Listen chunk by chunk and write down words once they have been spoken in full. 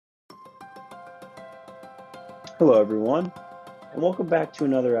Hello, everyone, and welcome back to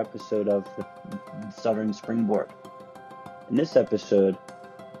another episode of the Stuttering Springboard. In this episode,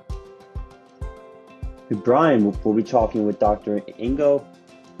 Brian will be talking with Dr. Ingo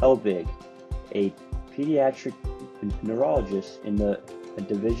Helbig, a pediatric neurologist in the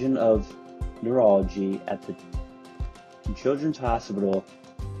Division of Neurology at the Children's Hospital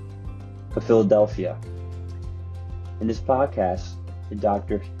of Philadelphia. In this podcast,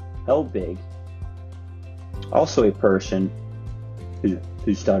 Dr. Helbig, also a person who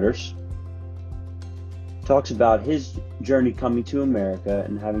stutters, talks about his journey coming to America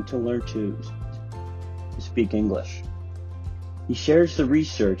and having to learn to speak English. He shares the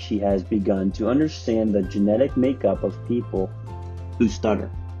research he has begun to understand the genetic makeup of people who stutter.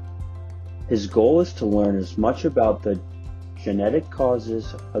 His goal is to learn as much about the genetic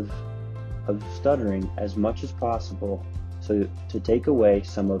causes of stuttering as much as possible, so to take away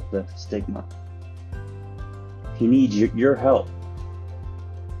some of the stigma. He needs your help.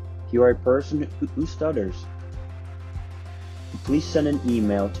 If you are a person who stutters, please send an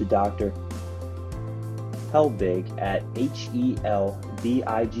email to Dr. Helbig at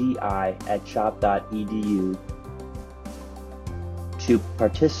helbigi@chop.edu to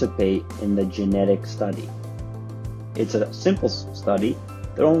participate in the genetic study. It's a simple study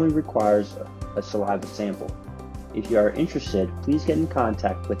that only requires a saliva sample. If you are interested, please get in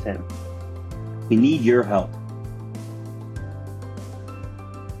contact with him. We need your help.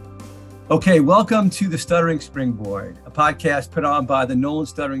 Okay, welcome to the Stuttering Springboard, a podcast put on by the Nolan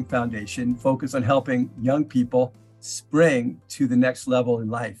Stuttering Foundation, focused on helping young people spring to the next level in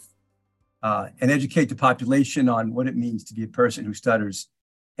life and educate the population on what it means to be a person who stutters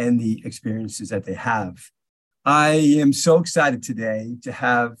and the experiences that they have. I am so excited today to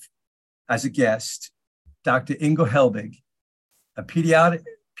have as a guest Dr. Ingo Helbig, a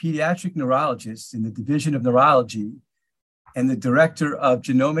pediatric neurologist in the Division of Neurology and the Director of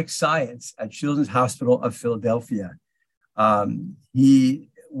Genomic Science at Children's Hospital of Philadelphia. He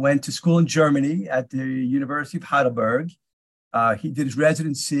went to school in Germany at the University of Heidelberg. He did his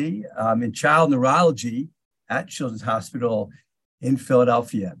residency in child neurology at Children's Hospital in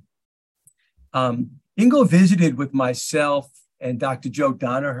Philadelphia. Ingo visited with myself and Dr. Joe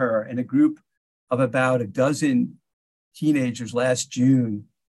Donaher and a group of about a dozen teenagers last June,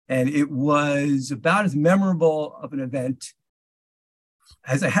 and it was about as memorable of an event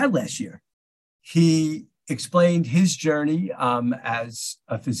as I had last year. He explained his journey as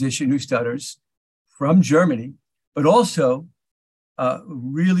a physician who stutters from Germany, but also a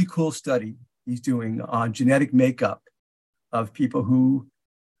really cool study he's doing on genetic makeup of people who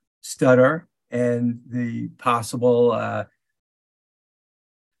stutter and the possible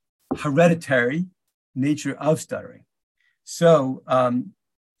hereditary nature of stuttering. So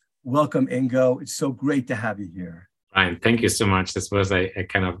welcome, Ingo. It's so great to have you here. Ryan, thank you so much. This was a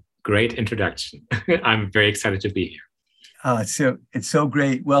kind of great introduction. I'm very excited to be here. It's so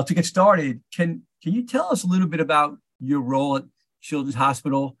great. Well, to get started, can you tell us a little bit about your role at Children's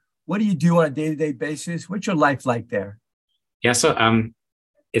Hospital? What do you do on a day-to-day basis? What's your life like there? Yeah, so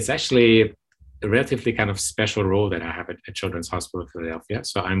it's actually a relatively kind of special role that I have at Children's Hospital of Philadelphia.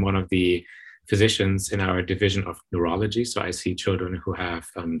 So I'm one of the physicians in our division of neurology. So I see children who have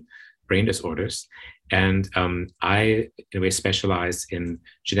brain disorders. And I, in a way, specialize in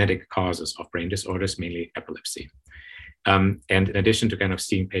genetic causes of brain disorders, mainly epilepsy. And in addition to kind of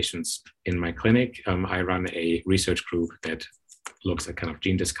seeing patients in my clinic, I run a research group that looks at kind of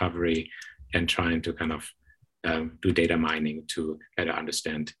gene discovery and trying to kind of do data mining to better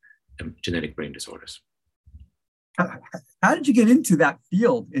understand genetic brain disorders. How did you get into that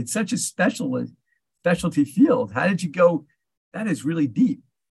field? It's such a specialty field. How did you go? That is really deep.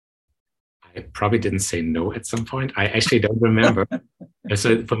 I probably didn't say no at some point. I actually don't remember.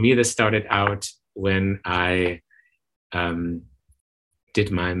 So for me, this started out when I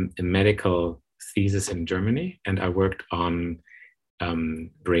did my medical thesis in Germany, and I worked on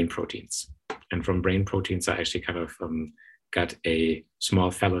brain proteins. And from brain proteins, I actually kind of got a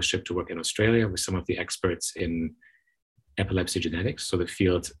small fellowship to work in Australia with some of the experts in epilepsy genetics, so the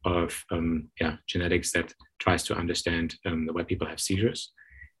field of genetics that tries to understand why people have seizures.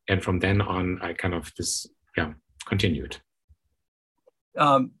 And from then on, I kind of continued.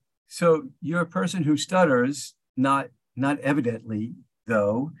 So you're a person who stutters, not evidently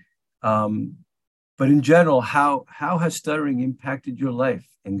though, but in general, how has stuttering impacted your life,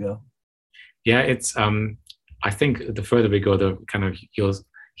 Ingo? Yeah, it's I think the further we go, the kind of you'll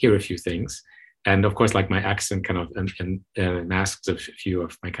hear a few things. And of course, like my accent kind of masks a few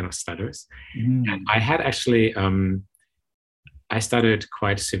of my kind of stutters. And I had actually I stuttered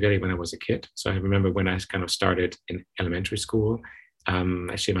quite severely when I was a kid. So I remember when I kind of started in elementary school.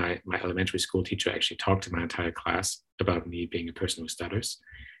 Actually, my elementary school teacher actually talked to my entire class about me being a person who stutters,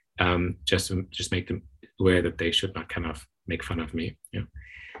 just to make them aware that they should not kind of make fun of me. You know?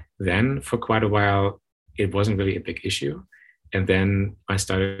 Then for quite a while, it wasn't really a big issue. And then my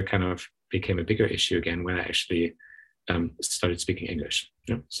stutter kind of became a bigger issue again when I actually started speaking English.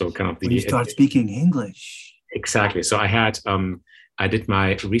 You know? So kind of when you start speaking English. Exactly. So I did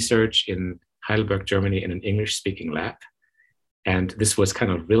my research in Heidelberg, Germany, in an English-speaking lab, and this was kind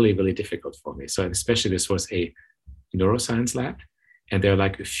of really, really difficult for me. So especially this was a neuroscience lab, and there are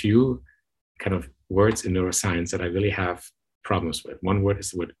like a few kind of words in neuroscience that I really have problems with. One word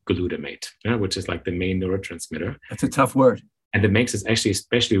is the word glutamate, which is like the main neurotransmitter. That's a tough word. And it makes it actually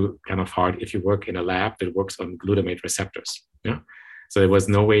especially kind of hard if you work in a lab that works on glutamate receptors. Yeah. So there was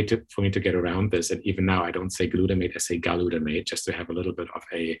no way for me to get around this. And even now, I don't say glutamate, I say glutamate, just to have a little bit of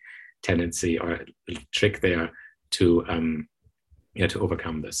a tendency or a trick there to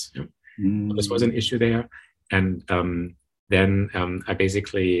overcome this. Yeah. So this was an issue there. And then I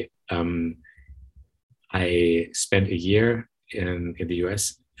basically, I spent a year in the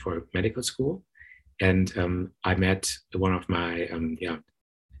US for medical school. And I met one of my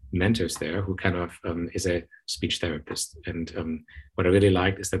mentors there who kind of is a speech therapist. And what I really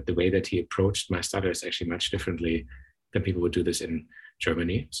liked is that the way that he approached my stutter is actually much differently than people would do this in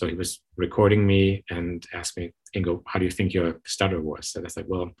Germany. So he was recording me and asked me, Ingo, how do you think your stutter was? And I said,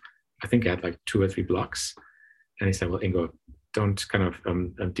 well, I think I had like 2 or 3 blocks. And he said, well, Ingo, don't kind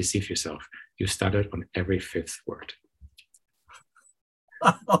of deceive yourself. You stuttered on every 5th word.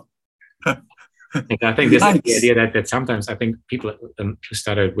 And I think this is the idea that sometimes I think people who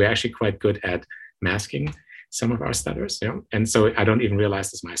stutter, we're actually quite good at masking some of our stutters, you know? And so I don't even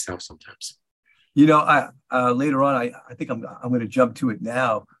realize this myself sometimes. You know, later on, I think I'm going to jump to it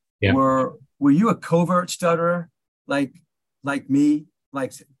now. Yeah. Were you a covert stutterer like me?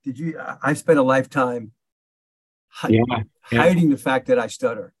 Like, did you? I spent a lifetime hiding the fact that I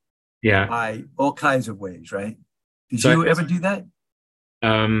stutter. Yeah. By all kinds of ways, right? Did you ever do that?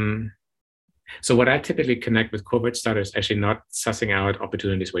 So what I typically connect with covert stutter is actually not sussing out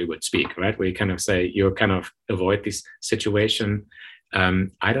opportunities where you would speak, right? Where you kind of say, you kind of avoid this situation.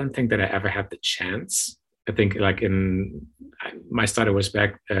 I don't think that I ever had the chance. I think like my stutter was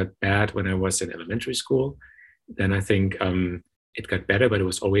bad when I was in elementary school. Then I think it got better, but it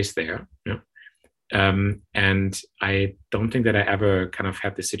was always there. You know? And I don't think that I ever kind of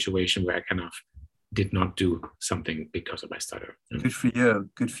had the situation where I kind of did not do something because of my stutter. Good for you.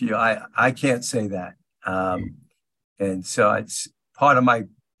 Good for you. I can't say that. And so it's part of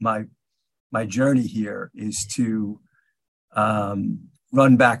my journey here is to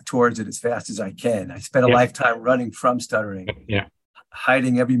run back towards it as fast as I can. I spent a lifetime running from stuttering,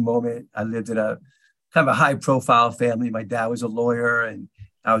 hiding every moment. I lived in a kind of a high profile family. My dad was a lawyer and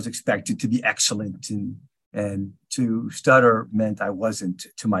I was expected to be excellent, and to stutter meant I wasn't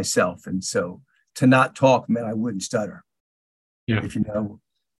to myself. And so to not talk meant I wouldn't stutter. Yeah. If you know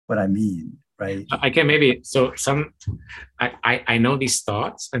what I mean, right? I can maybe, I know these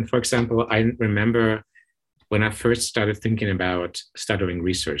thoughts. And for example, I remember when I first started thinking about stuttering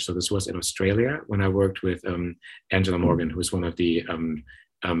research. So this was in Australia when I worked with Angela Morgan, who's one of the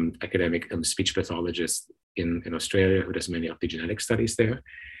academic speech pathologists in Australia, who does many of the genetic studies there.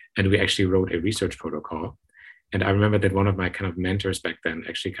 And we actually wrote a research protocol. And I remember that one of my kind of mentors back then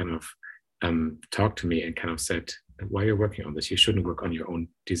actually kind of talked to me and kind of said, why are you working on this? You shouldn't work on your own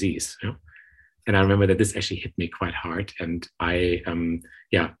disease. You know? And I remember that this actually hit me quite hard. And I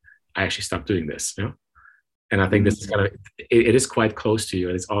actually stopped doing this. You know? And I think this is kind of, it is quite close to you.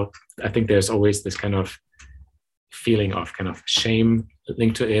 And it's all, I think there's always this kind of feeling of kind of shame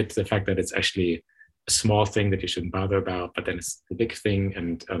linked to it. The fact that it's actually a small thing that you shouldn't bother about, but then it's the big thing.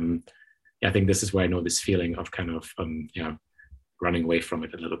 And I think this is where I know this feeling of kind of, running away from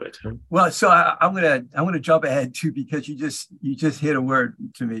it a little bit. Huh? Well, so I'm gonna jump ahead too, because you just hit a word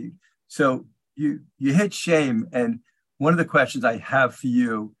to me. So you hit shame, and one of the questions I have for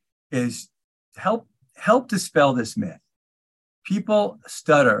you is help dispel this myth. People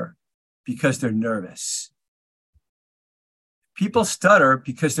stutter because they're nervous. People stutter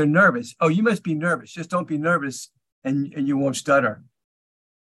because they're nervous. Oh, you must be nervous. Just don't be nervous, and you won't stutter.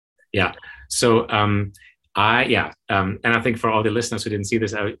 Yeah. So. And I think for all the listeners who didn't see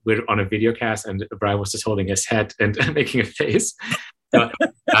this, we're on a video cast and Brian was just holding his head and making a face. So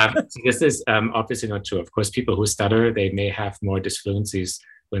this is obviously not true. Of course, people who stutter, they may have more disfluencies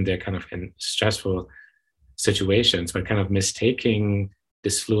when they're kind of in stressful situations, but kind of mistaking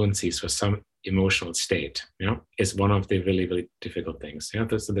disfluencies for some emotional state, is one of the really, really difficult things. So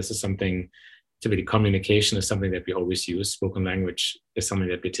this is something, typically communication is something that we always use. Spoken language is something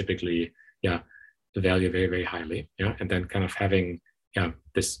that we typically, value very, very highly. And then kind of having,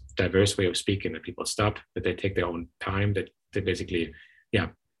 this diverse way of speaking, that people stop, that they take their own time, that they basically,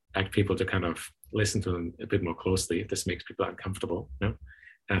 like people to kind of listen to them a bit more closely. This makes people uncomfortable. And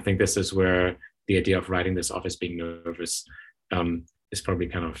I think this is where the idea of writing this off as being nervous is probably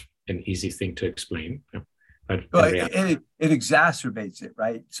kind of an easy thing to explain. But it exacerbates it,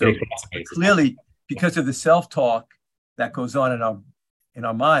 right? So clearly, because of the self-talk that goes on in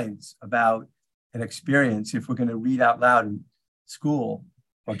our minds about an experience, if we're going to read out loud in school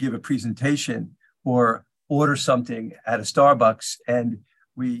or give a presentation or order something at a Starbucks, and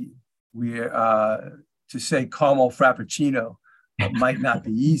we to say caramel frappuccino might not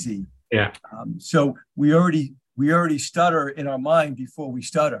be easy. So we already stutter in our mind before we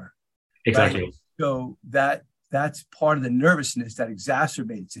stutter. Exactly. Right? So that's part of the nervousness that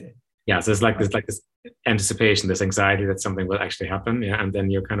exacerbates it. So it's like this anticipation, this anxiety that something will actually happen. And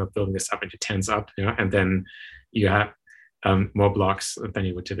then you're kind of building this up and you tense up. And then you have more blocks than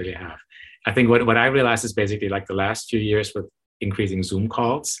you would typically have. I think what I realized is basically like the last few years with increasing Zoom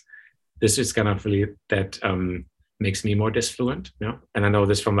calls, this is kind of really that makes me more disfluent. And I know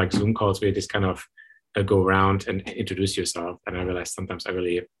this from like Zoom calls where you just kind of go around and introduce yourself. And I realized sometimes I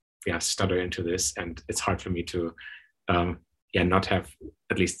really stutter into this, and it's hard for me to not have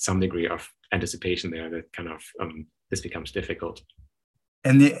at least some degree of anticipation there, that kind of this becomes difficult.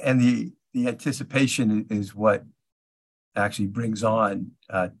 And the anticipation is what actually brings on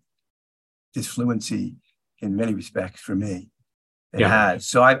disfluency in many respects for me. It has.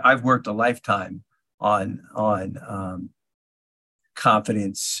 So I've worked a lifetime on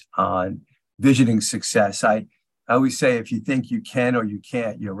confidence, on visioning success. I always say, if you think you can or you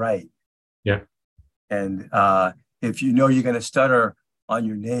can't, you're right. And if you know you're going to stutter on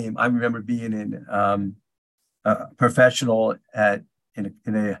your name, I remember being in a professional in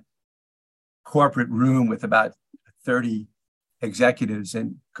a corporate room with about 30 executives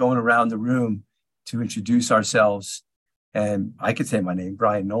and going around the room to introduce ourselves. And I could say my name,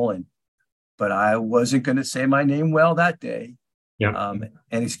 Brian Nolan, but I wasn't going to say my name well that day. And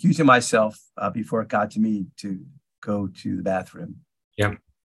excusing myself before it got to me to go to the bathroom.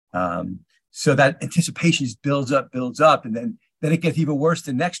 So that anticipation just builds up, and then it gets even worse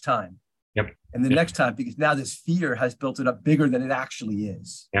the next time. And the next time, because now this fear has built it up bigger than it actually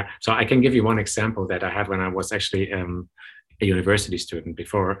is. So I can give you one example that I had when I was actually a university student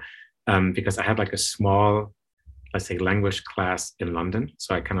before, because I had like a small, let's say, language class in London.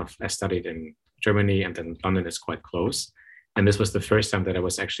 So I studied in Germany, and then London is quite close. And this was the first time that I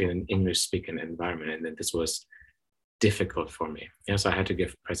was actually in an English-speaking environment, and then this was difficult for me. So I had to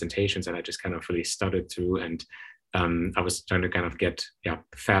give presentations, and I just kind of really stuttered through, and I was trying to kind of get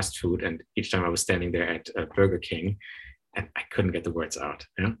fast food, and each time I was standing there at Burger King, and I couldn't get the words out.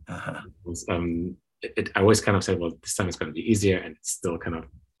 I always kind of said, well, this time it's going to be easier, and it still kind of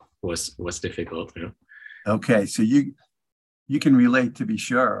was difficult. Okay, so you can relate, to be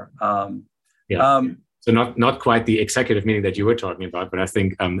sure. So not quite the executive meeting that you were talking about, but I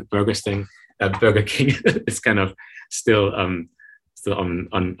think Burger King is kind of still on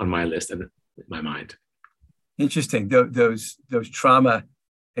my list and in my mind. Interesting. Those trauma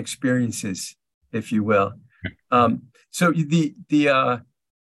experiences, if you will. So the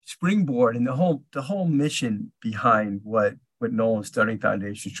springboard and the whole mission behind what Nolan Stuttering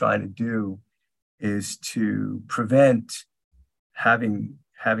Foundation is trying to do is to prevent having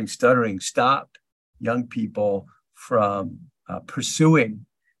stuttering, stop young people from pursuing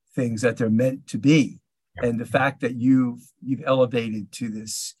things that they're meant to be. And the fact that you've elevated to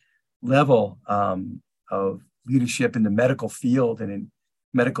this level of leadership in the medical field and in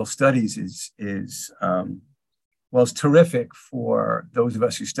medical studies is it's terrific for those of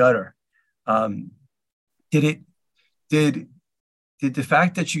us who stutter. Did the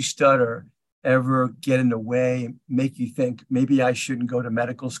fact that you stutter ever get in the way, make you think maybe I shouldn't go to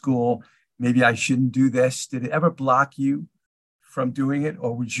medical school, maybe I shouldn't do this? Did it ever block you from doing it,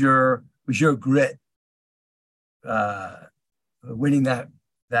 or was your grit winning that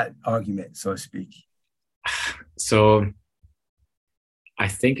argument, so to speak? So I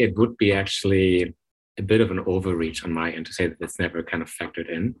think it would be actually a bit of an overreach on my end to say that it's never kind of factored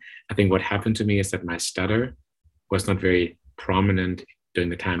in. I think what happened to me is that my stutter was not very prominent during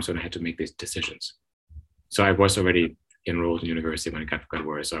the times when I had to make these decisions. So I was already enrolled in university when it got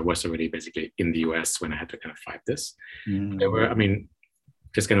worse. So I was already basically in the US when I had to kind of fight this. There were,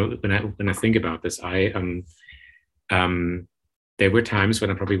 just kind of when I think about this, there were times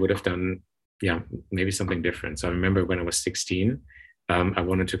when I probably would have done maybe something different. So I remember when I was 16, I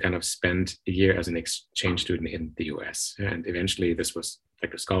wanted to kind of spend a year as an exchange student in the US. And eventually this was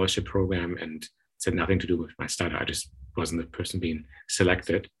like a scholarship program and it had nothing to do with my study. I just wasn't the person being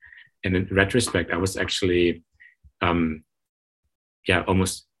selected. And in retrospect, I was actually,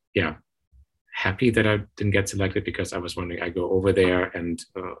 almost happy that I didn't get selected, because I was wondering, I go over there and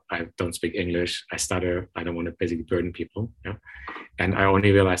I don't speak English, I stutter, I don't want to basically burden people. Yeah. And I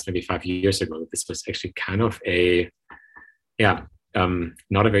only realized maybe 5 years ago that this was actually kind of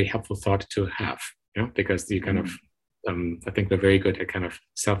not a very helpful thought to have, because you kind of, I think we're very good at kind of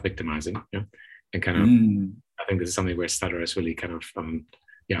self-victimizing, and kind of, I think this is something where stutterers really kind of,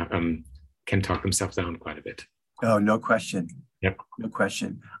 can talk themselves down quite a bit. Oh, no question. Yep. No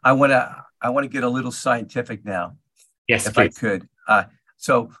question. I want to get a little scientific now. Yes, if please. I could.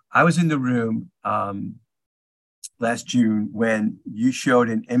 So I was in the room last June when you showed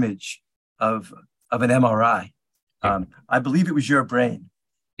an image of an MRI. I believe it was your brain.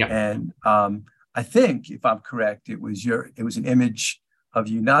 Yeah. And I think, if I'm correct, it was an image of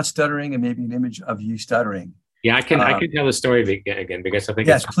you not stuttering and maybe an image of you stuttering. Yeah, I can tell the story again, because I think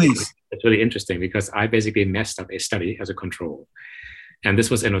it's really interesting, because I basically messed up a study as a control. And this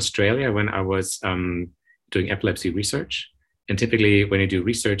was in Australia when I was doing epilepsy research. And typically when you do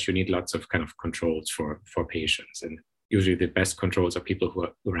research, you need lots of kind of controls for patients. And usually the best controls are people who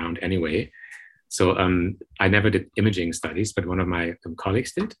are around anyway. So I never did imaging studies, but one of my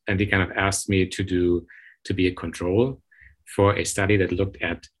colleagues did. And he kind of asked me to be a control for a study that looked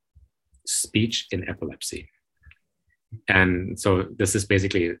at speech in epilepsy. And so this is a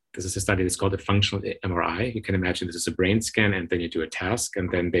study that's called a functional MRI. You can imagine this is a brain scan, and then you do a task, and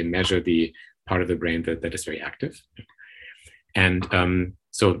then they measure the part of the brain that is very active. And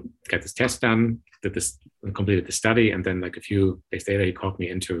so got this test done, completed the study, and then like a few days later, he called me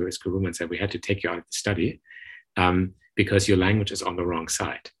into his room and said, we had to take you out of the study because your language is on the wrong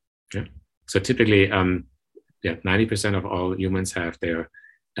side. Yeah? So typically, 90% of all humans have their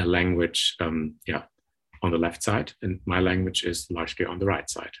language on the left side, and my language is largely on the right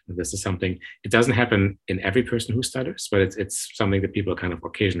side. And this is something, it doesn't happen in every person who stutters, but it's something that people kind of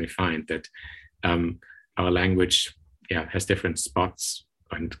occasionally find, that our language has different spots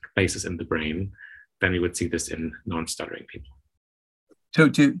and places in the brain than you would see this in non-stuttering people. So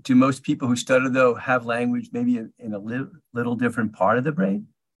do most people who stutter, though, have language maybe in a little different part of the brain?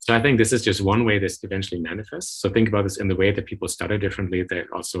 So I think this is just one way this eventually manifests. So think about this in the way that people stutter differently. The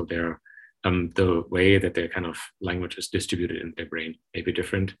way that their kind of language is distributed in their brain may be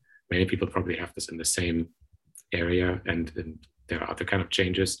different. Many people probably have this in the same area, and there are other kind of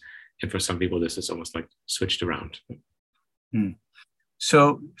changes. And for some people, this is almost like switched around.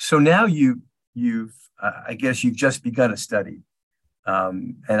 So now you've I guess you've just begun a study,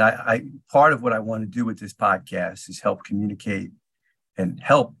 and I part of what I want to do with this podcast is help communicate and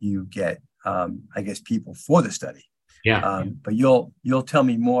help you get I guess people for the study. Yeah. But you'll tell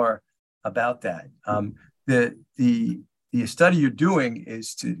me more about that. The study you're doing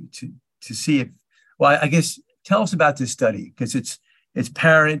is to see if, well, I guess tell us about this study, because it's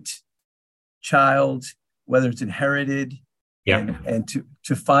parent, child, whether it's inherited, and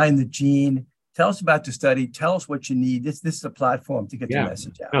to find the gene. Tell us about the study. Tell us what you need. This is a platform to get the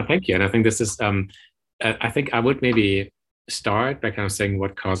message out. No, thank you. And I think this is, I think I would maybe start by kind of saying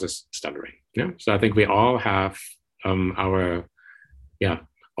what causes stuttering. So I think we all have our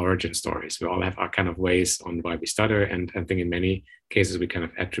origin stories. We all have our kind of ways on why we stutter, and I think in many cases we kind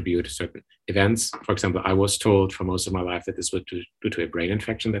of attribute certain events. For example, I was told for most of my life that this was due to a brain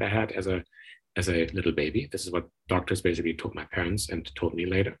infection that I had as a little baby. This is what doctors basically told my parents and told me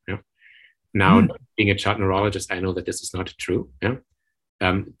later. Now, being a child neurologist, I know that this is not true.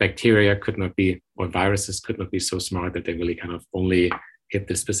 Bacteria could not be, or viruses could not be so smart that they really kind of only hit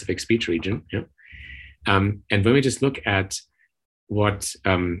the specific speech region. And when we just look at what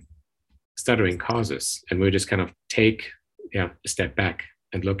stuttering causes, and we just kind of take a step back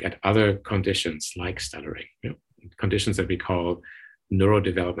and look at other conditions like stuttering, conditions that we call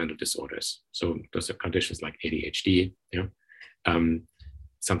neurodevelopmental disorders. So those are conditions like ADHD,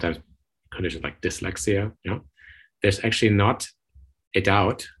 sometimes conditions like dyslexia. There's actually not a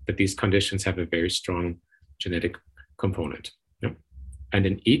doubt that these conditions have a very strong genetic component. And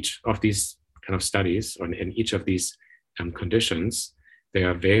in each of these kind of studies, or in each of these conditions, there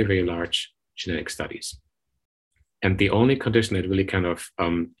are very, very large genetic studies. And the only condition that really kind of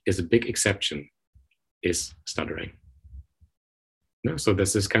is a big exception is stuttering. So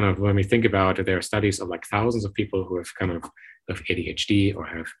this is kind of, when we think about it, there are studies of like thousands of people who have kind of ADHD or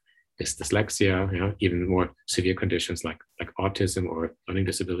have is dyslexia, even more severe conditions like autism or learning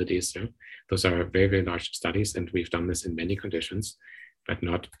disabilities. Those are very, very large studies, and we've done this in many conditions, but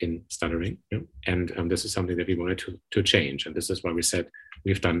not in stuttering. And this is something that we wanted to change. And this is why we said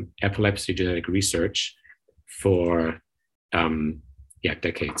we've done epilepsy genetic research for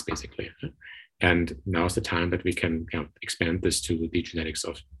decades, basically. And now's the time that we can expand this to the genetics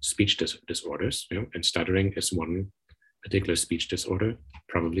of speech disorders. And stuttering is one particular speech disorder,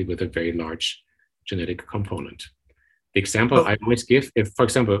 probably with a very large genetic component. The example I always give, for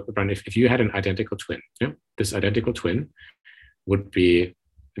example, if you had an identical twin, this identical twin would be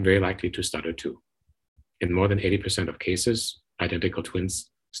very likely to stutter too. In more than 80% of cases, identical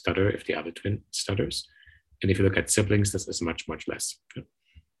twins stutter if the other twin stutters. And if you look at siblings, this is much, much less.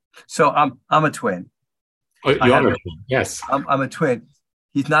 So I'm a twin. Oh, you are a twin, yes. I'm a twin.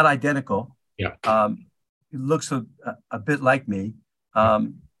 He's not identical. Yeah. He looks a bit like me.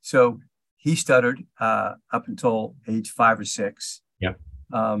 So he stuttered up until age 5 or 6. Yeah.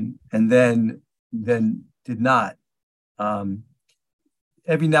 And then did not.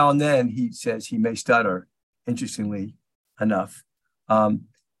 Every now and then he says he may stutter, interestingly enough.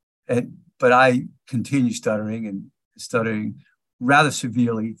 But I continue stuttering rather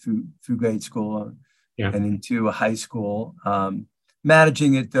severely through grade school and into high school.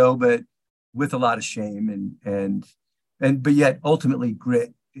 Managing it though, but with a lot of shame but yet ultimately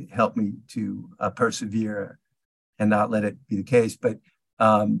grit helped me to persevere and not let it be the case. But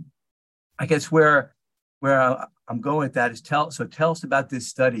I guess where I'm going with that is tell us about this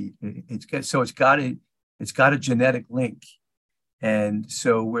study. It's got a genetic link, and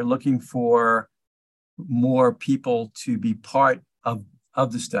so we're looking for more people to be part of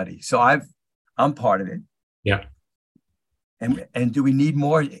the study. So I'm part of it. Yeah. And do we need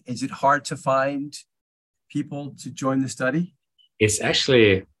more? Is it hard to find people to join the study? It's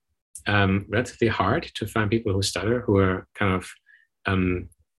actually relatively hard to find people who stutter, who are kind of,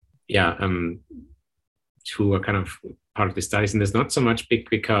 who are kind of part of the studies. And it's not so much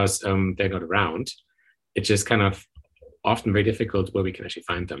because they're not around. It's just kind of often very difficult where we can actually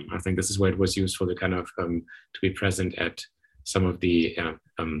find them. I think this is where it was useful to kind of to be present at some of the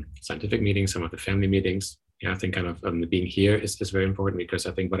scientific meetings, some of the family meetings. I think kind of being here is very important, because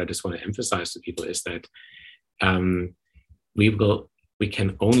I think what I just want to emphasize to people is that we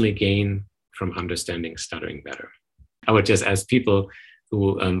can only gain from understanding stuttering better. I would just ask people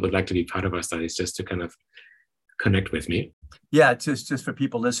who would like to be part of our studies just to kind of connect with me. Yeah, just for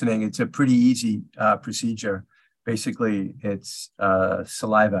people listening, it's a pretty easy procedure. Basically, it's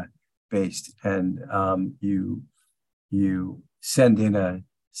saliva based, and you send in a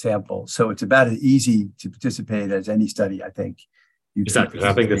sample. So it's about as easy to participate as any study, I think. Exactly.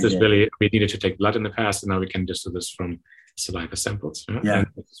 I think this is really, we needed to take blood in the past, and now we can just do this from saliva samples. Yeah. And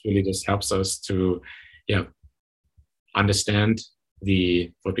this really just helps us to understand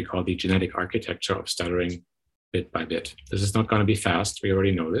what we call the genetic architecture of stuttering bit by bit. This is not going to be fast. We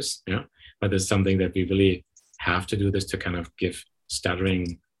already know this, but it's something that we really have to do this to kind of give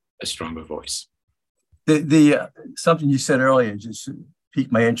stuttering a stronger voice. The something you said earlier just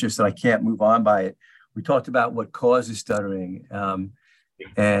piqued my interest, and I can't move on by it. We talked about what causes stuttering,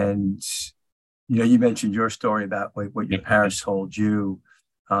 and you mentioned your story about what your parents told you.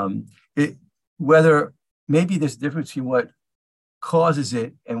 Whether maybe there's a difference between what causes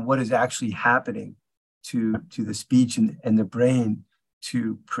it and what is actually happening to the speech and the brain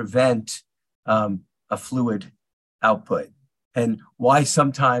to prevent a fluid output, and why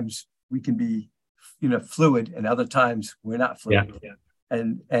sometimes we can be fluid and other times we're not fluid. Yeah.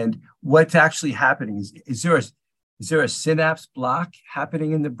 And what's actually happening is there a synapse block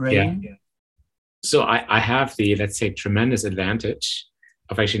happening in the brain? Yeah. So I have the, let's say, tremendous advantage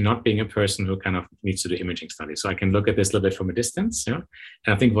of actually not being a person who kind of needs to do imaging studies. So I can look at this a little bit from a distance. And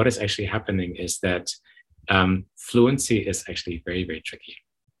I think what is actually happening is that fluency is actually very, very tricky.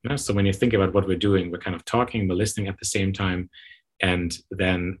 So when you think about what we're doing, we're kind of talking, we're listening at the same time, and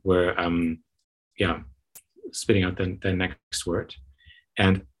then we're spitting out the next word.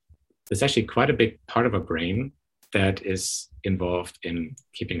 And there's actually quite a big part of our brain that is involved in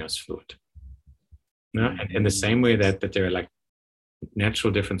keeping us fluid. And in the same way that there are like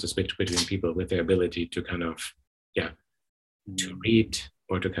natural differences between people with their ability to kind of, to read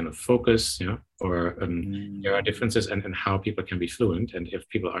or to kind of focus, or there are differences in how people can be fluent. And if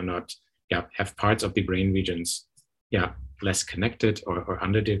people are not, have parts of the brain regions, less connected or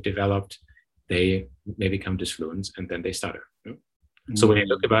underdeveloped, they may become disfluent and then they stutter. So when you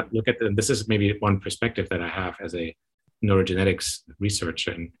look at this is maybe one perspective that I have as a neurogenetics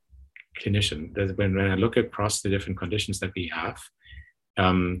researcher and clinician, that when I look across the different conditions that we have,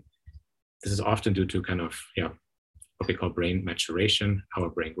 this is often due to kind of, what we call brain maturation, how our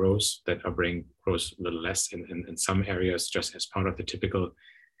brain grows, that our brain grows a little less in some areas just as part of the typical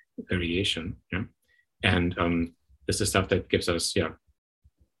variation. Yeah? And this is stuff that gives us,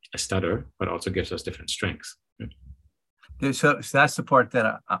 a stutter, but also gives us different strengths. Yeah? So that's the part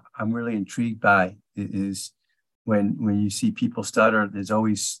that I'm really intrigued by is when you see people stutter, there's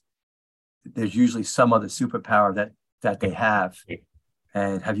usually some other superpower that they have.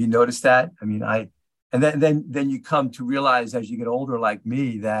 And have you noticed that? I mean, and then you come to realize as you get older, like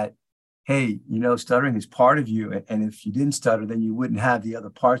me, that, hey, stuttering is part of you. And if you didn't stutter, then you wouldn't have the other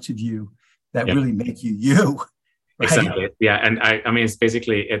parts of you that really make you you. Right? Exactly. Yeah. And I mean,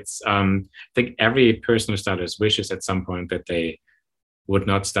 I think every person who stutters wishes at some point that they would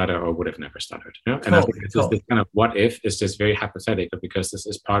not stutter or would have never stuttered. You know? And I think this kind of what if is just very hypothetical, because this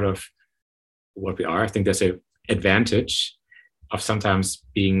is part of what we are. I think there's an advantage of sometimes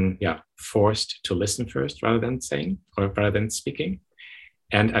being forced to listen first rather than saying or rather than speaking.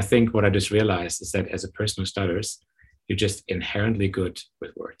 And I think what I just realized is that as a person who stutters, you're just inherently good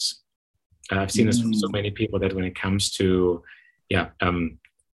with words. I've seen this from so many people that when it comes to trying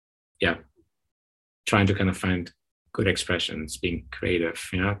to kind of find good expressions, being creative,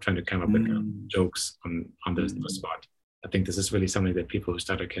 trying to come up with jokes on the spot. I think this is really something that people who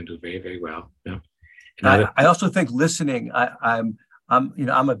stutter can do very, very well. Yeah. I also think listening. I'm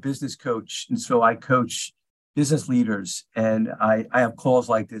a business coach, and so I coach business leaders, and I have calls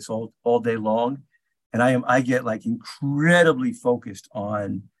like this all day long, and I get like incredibly focused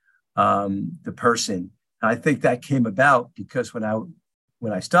on the person. And I think that came about because when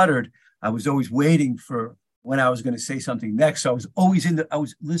I stuttered, I was always waiting for when I was going to say something next. So I was always I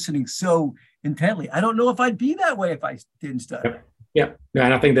was listening so intently. I don't know if I'd be that way if I didn't stutter. Yeah,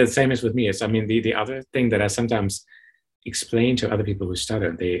 and I think the same is with me. I mean, the other thing that I sometimes explain to other people who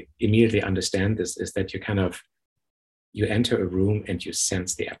stutter, they immediately understand this, is that you enter a room and you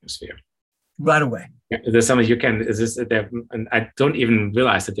sense the atmosphere right away. Yeah, there's something you can. And I don't even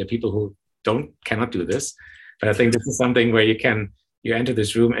realize that there are people who cannot do this, but I think this is something where you enter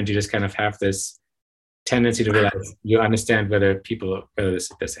this room and you just kind of have this tendency to realize you understand whether there's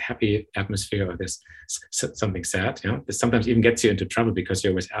a happy atmosphere or there's something sad. This sometimes even gets you into trouble because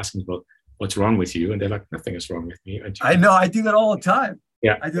you're always asking people, what's wrong with you? And they're like, nothing is wrong with me. I know, I do that all the time.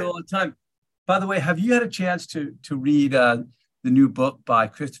 Yeah, I do it all the time. By the way, have you had a chance to read the new book by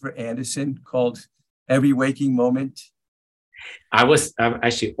Christopher Anderson called Every Waking Moment? I've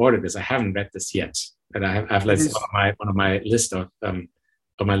actually ordered this. I haven't read this yet, but I've one of my list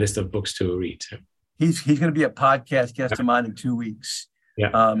of books to read. He's going to be a podcast guest of mine in 2 weeks.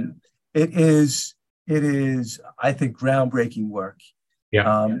 Yeah. It is, I think, groundbreaking work.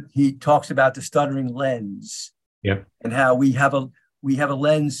 Yeah. He talks about the stuttering lens. Yeah. And how we have a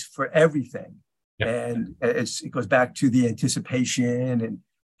lens for everything. Yeah. And it goes back to the anticipation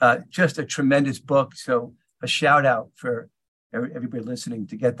and just a tremendous book. So a shout out for everybody listening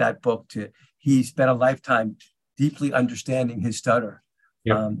to get that book. He spent a lifetime deeply understanding his stutter.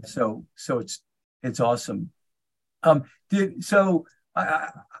 Yeah. So it's awesome. So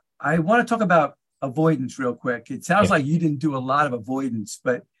I want to talk about avoidance real quick. It sounds like you didn't do a lot of avoidance,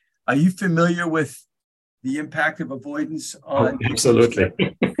 but are you familiar with the impact of avoidance on? Oh, absolutely.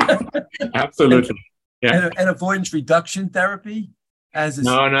 Absolutely. Yeah. And avoidance reduction therapy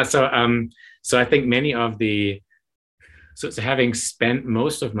No. So I think many of so having spent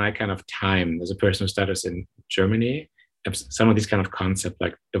most of my kind of time as a person who stutters in Germany, some of these kind of concepts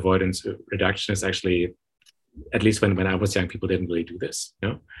like avoidance reduction is actually, at least when I was young, people didn't really do this,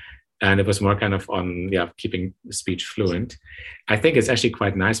 and it was more kind of on keeping speech fluent. I think it's actually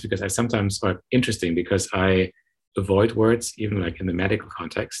quite nice because interesting because I avoid words even like in the medical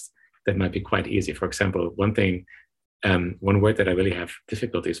context that might be quite easy. For example, one word that I really have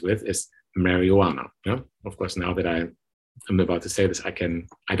difficulties with is marijuana. Of course, now that I'm about to say this,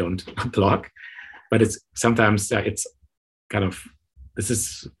 I don't block, but it's sometimes it's kind of, this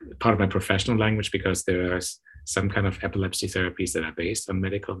is part of my professional language because there's some kind of epilepsy therapies that are based on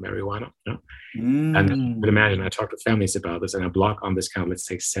medical marijuana. And you can imagine I talk to families about this and I block on this kind of, let's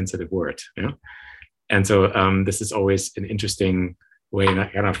say, sensitive word. And so this is always an interesting way.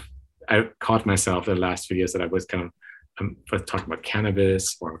 And I caught myself the last few years that I was kind of talking about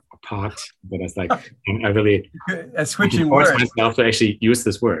cannabis or pot, but it's like I really switching forced words myself to actually use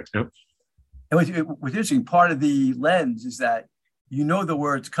this word. And what's interesting, part of the lens is that the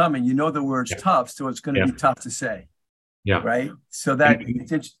word's coming, the word's tough, so it's going to be tough to say. Yeah. Right. So that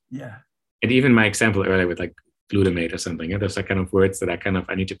it's And even my example earlier with like glutamate or something, there's like kind of words that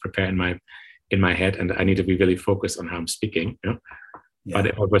I need to prepare in my head, and I need to be really focused on how I'm speaking. But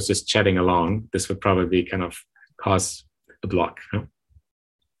if I was just chatting along, this would probably kind of cause a block. Huh?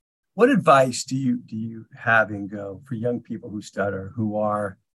 What advice do you have, Ingo, for young people who stutter, who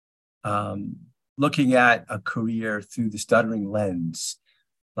are looking at a career through the stuttering lens?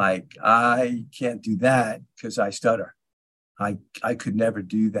 Like, I can't do that because I stutter. I could never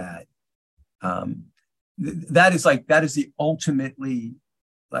do that. That is the ultimately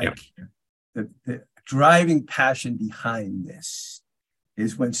the driving passion behind this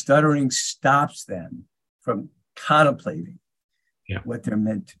is when stuttering stops them from contemplating what they're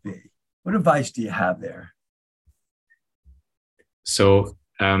meant to be. What advice do you have there? So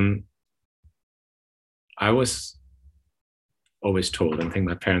I was always told, and I think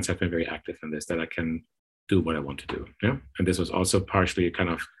my parents have been very active in this, that I can do what I want to do. Yeah. And this was also partially kind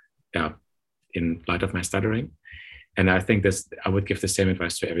of in light of my stuttering. And I think I would give the same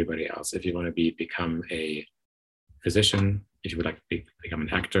advice to everybody else. If you want to become a physician, if you would like to become an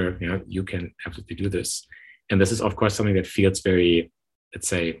actor, you can absolutely do this. And this is, of course, something that feels very, let's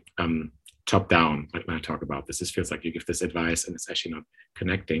say, top down. When I talk about this, this feels like you give this advice and it's actually not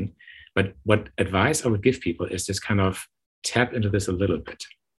connecting. But what advice I would give people is just kind of tap into this a little bit.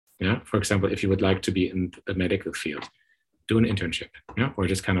 Yeah. For example, if you would like to be in the medical field, do an internship, or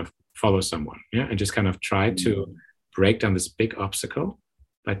just kind of follow someone, and just kind of try to break down this big obstacle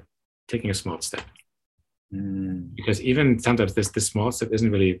by taking a small step. Because even sometimes this small step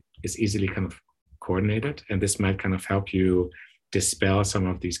is easily kind of coordinated, and this might kind of help you dispel some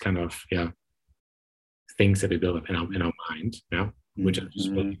of these kind of things that we build up in our mind, which are just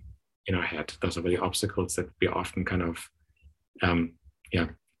really in our head. Those are really obstacles that we often kind of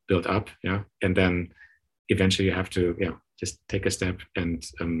build up, and then eventually you have to just take a step and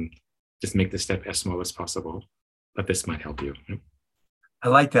just make the step as small as possible. But this might help you. I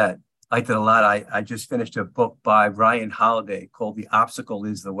like that. I like that a lot. I just finished a book by Ryan Holiday called "The Obstacle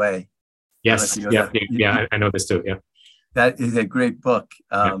Is the Way." Yes, I know this too. Yeah, that is a great book.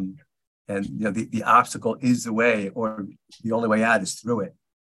 And the obstacle is the way, or the only way out is through it.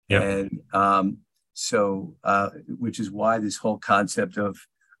 Yeah. And which is why this whole concept of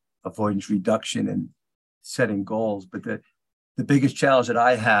avoidance reduction and setting goals. But the biggest challenge that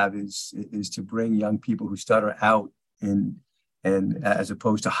I have is to bring young people who stutter out and as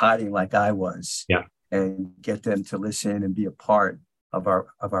opposed to hiding like I was, and get them to listen and be a part of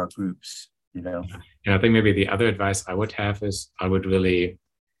our groups, And I think maybe the other advice I would have is I would really,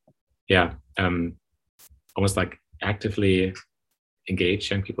 almost like actively engage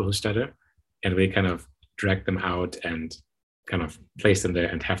young people who stutter and really kind of drag them out and kind of place them there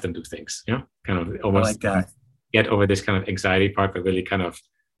and have them do things, kind of almost like that. Get over this kind of anxiety part, but really kind of,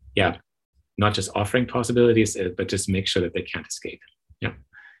 not just offering possibilities, but just make sure that they can't escape.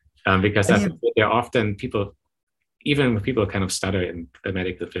 Because there are often people, even when people kind of stutter in the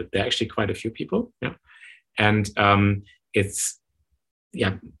medical field, there are actually quite a few people. And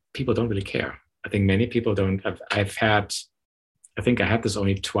people don't really care. I think many people don't. I think I had this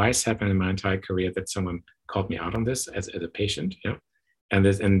only twice happen in my entire career that someone called me out on this as a patient. And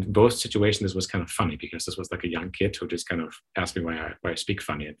in both situations, this was kind of funny because this was like a young kid who just kind of asked me why I speak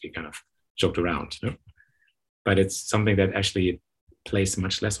funny, and we kind of joked around. But it's something that actually plays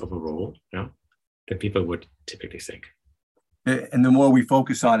much less of a role, than people would typically think. And the more we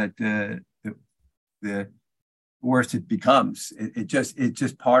focus on it, the worse it becomes. It's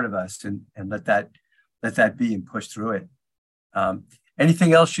just part of us, and let that be and push through it.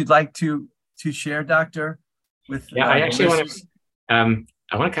 Anything else you'd like to share, Doctor? I actually want to.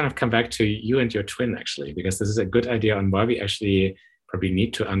 I want to kind of come back to you and your twin, actually, because this is a good idea on why we actually probably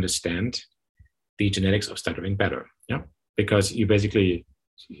need to understand the genetics of stuttering better. Because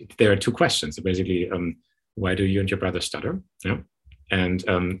there are two questions. Basically, why do you and your brother stutter? And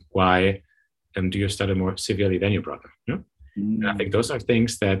why do you stutter more severely than your brother? And I think those are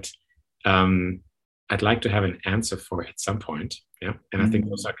things that I'd like to have an answer for at some point. And I think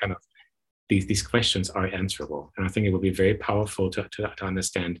those are kind of these questions are answerable. And I think it will be very powerful to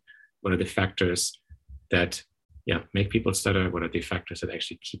understand what are the factors that make people stutter, what are the factors that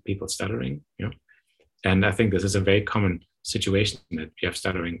actually keep people stuttering. And I think this is a very common situation that you have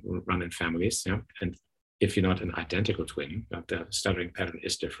stuttering run in families. And if you're not an identical twin, but the stuttering pattern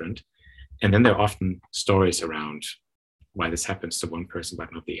is different. And then there are often stories around why this happens to one person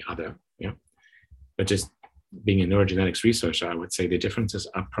but not the other. But just being a neurogenetics researcher, I would say the differences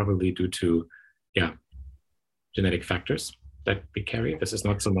are probably due to, genetic factors that we carry. This is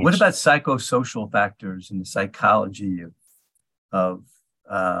not so much. What about psychosocial factors and the psychology of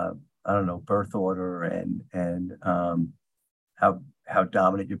birth order and how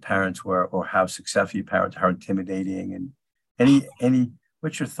dominant your parents were, or how successful your parents, how intimidating, and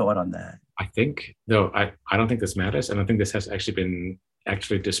What's your thought on that? I think, though, I don't think this matters. And I think this has actually been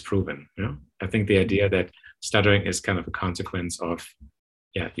disproven. I think the idea that stuttering is kind of a consequence of,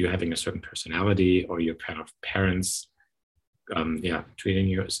 you having a certain personality or your kind of parents, treating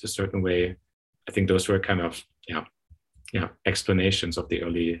you a certain way. I think those were kind of, explanations of the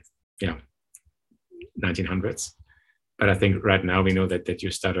early, 1900s. But I think right now we know that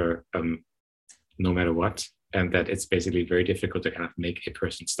you stutter no matter what, and that it's basically very difficult to kind of make a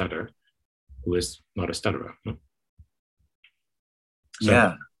person stutter who is not a stutterer.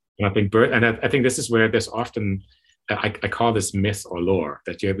 So, and I think this is where there's often, I call this myth or lore,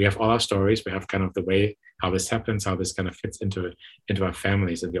 that we have all our stories, we have kind of the way how this happens, how this kind of fits into our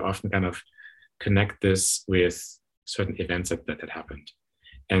families, and we often kind of connect this with certain events that happened.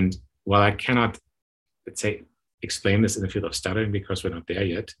 And while I cannot, let's say, explain this in the field of stuttering because we're not there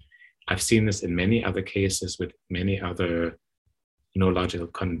yet, I've seen this in many other cases with many other neurological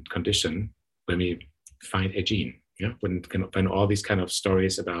condition when we find a gene. When all these kind of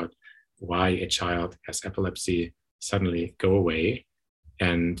stories about why a child has epilepsy suddenly go away,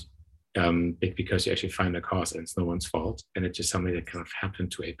 and because you actually find a cause and it's no one's fault, and it's just something that kind of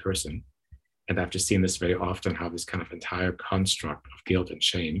happened to a person. And I've just seen this very often, how this kind of entire construct of guilt and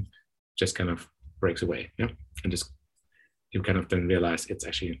shame just kind of breaks away. And just you kind of then realize it's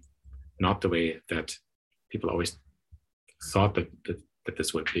actually not the way that people always thought that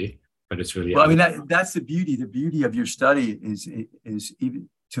this would be, but it's really. Well, I mean, that's the beauty. The beauty of your study is even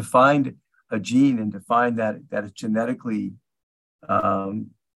to find a gene and to find that it's genetically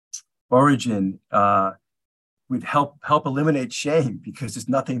origin would help eliminate shame, because it's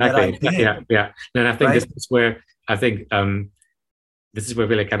nothing that I did. And I think this is where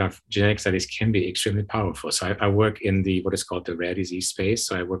really kind of genetic studies can be extremely powerful. So I work in what is called the rare disease space.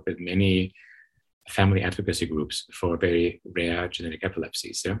 So I work with many family advocacy groups for very rare genetic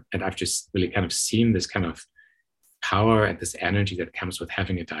epilepsies. And I've just really kind of seen this kind of power and this energy that comes with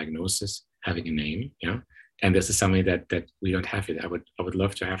having a diagnosis, having a name. And this is something that we don't have yet. I would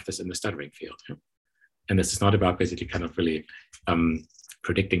love to have this in the stuttering field. And this is not about basically kind of really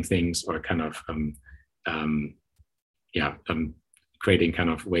predicting things or kind of creating kind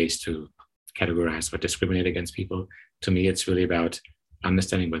of ways to categorize or discriminate against people. To me, it's really about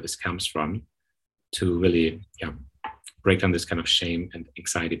understanding where this comes from to really break down this kind of shame and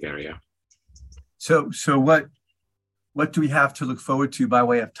anxiety barrier. So what do we have to look forward to by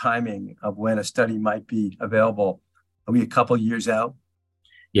way of timing of when a study might be available? Are we a couple of years out?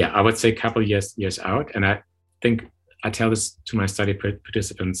 Yeah, I would say a couple of years out. And I think I tell this to my study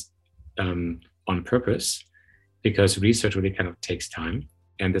participants on purpose, because research really kind of takes time.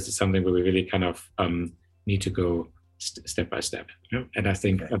 And this is something where we really kind of need to go step by step. And I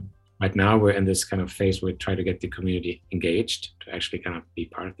think right now we're in this kind of phase where we try to get the community engaged to actually kind of be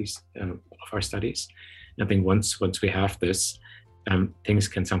part of these of our studies. And I think once we have this, things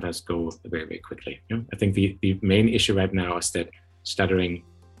can sometimes go very, very quickly. I think the main issue right now is that stuttering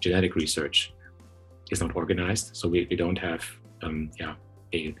genetic research is not organized. So we don't have a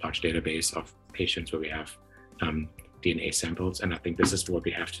large database of patients where we have DNA samples, and I think this is what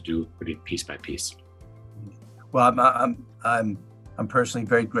we have to do really piece by piece. Well, I'm personally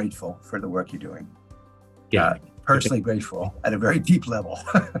very grateful for the work you're doing. Personally grateful at a very deep level.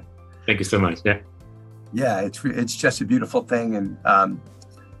 Thank you so much. Yeah, it's just a beautiful thing, and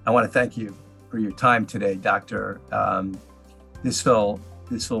I want to thank you for your time today, Doctor. This will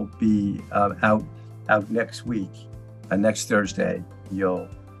be out next week, next Thursday. You'll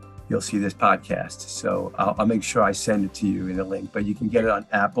see this podcast. So I'll make sure I send it to you in a link, but you can get it on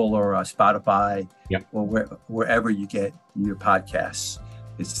Apple or Spotify or wherever you get your podcasts.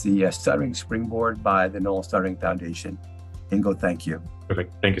 It's the Stuttering Springboard by the Nolan Stuttering Foundation. Ingo, thank you.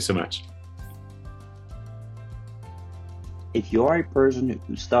 Perfect. Thank you so much. If you're a person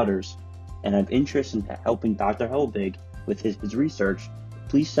who stutters and have interest in helping Dr. Helbig with his research,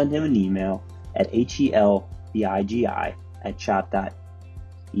 please send him an email at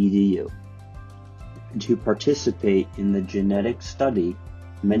helbigi@chat.edu to participate in the genetic study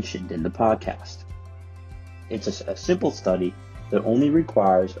mentioned in the podcast. It's a simple study that only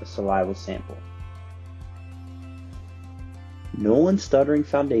requires a saliva sample. Nolan Stuttering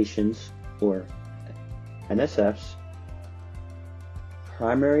Foundation's, or NSF's,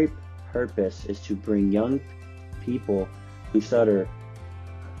 primary purpose is to bring young people who stutter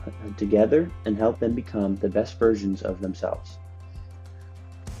together and help them become the best versions of themselves.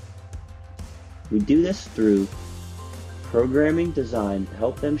 We do this through programming designed to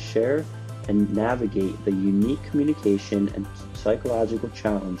help them share and navigate the unique communication and psychological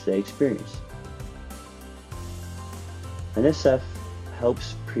challenge they experience. NSF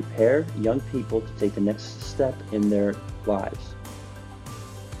helps prepare young people to take the next step in their lives,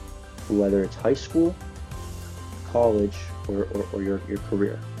 whether it's high school, college, or your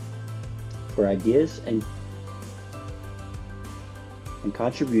career. For ideas and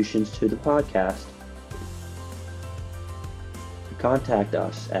contributions to the podcast, contact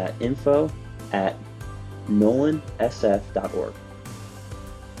us at info@nolansf.org.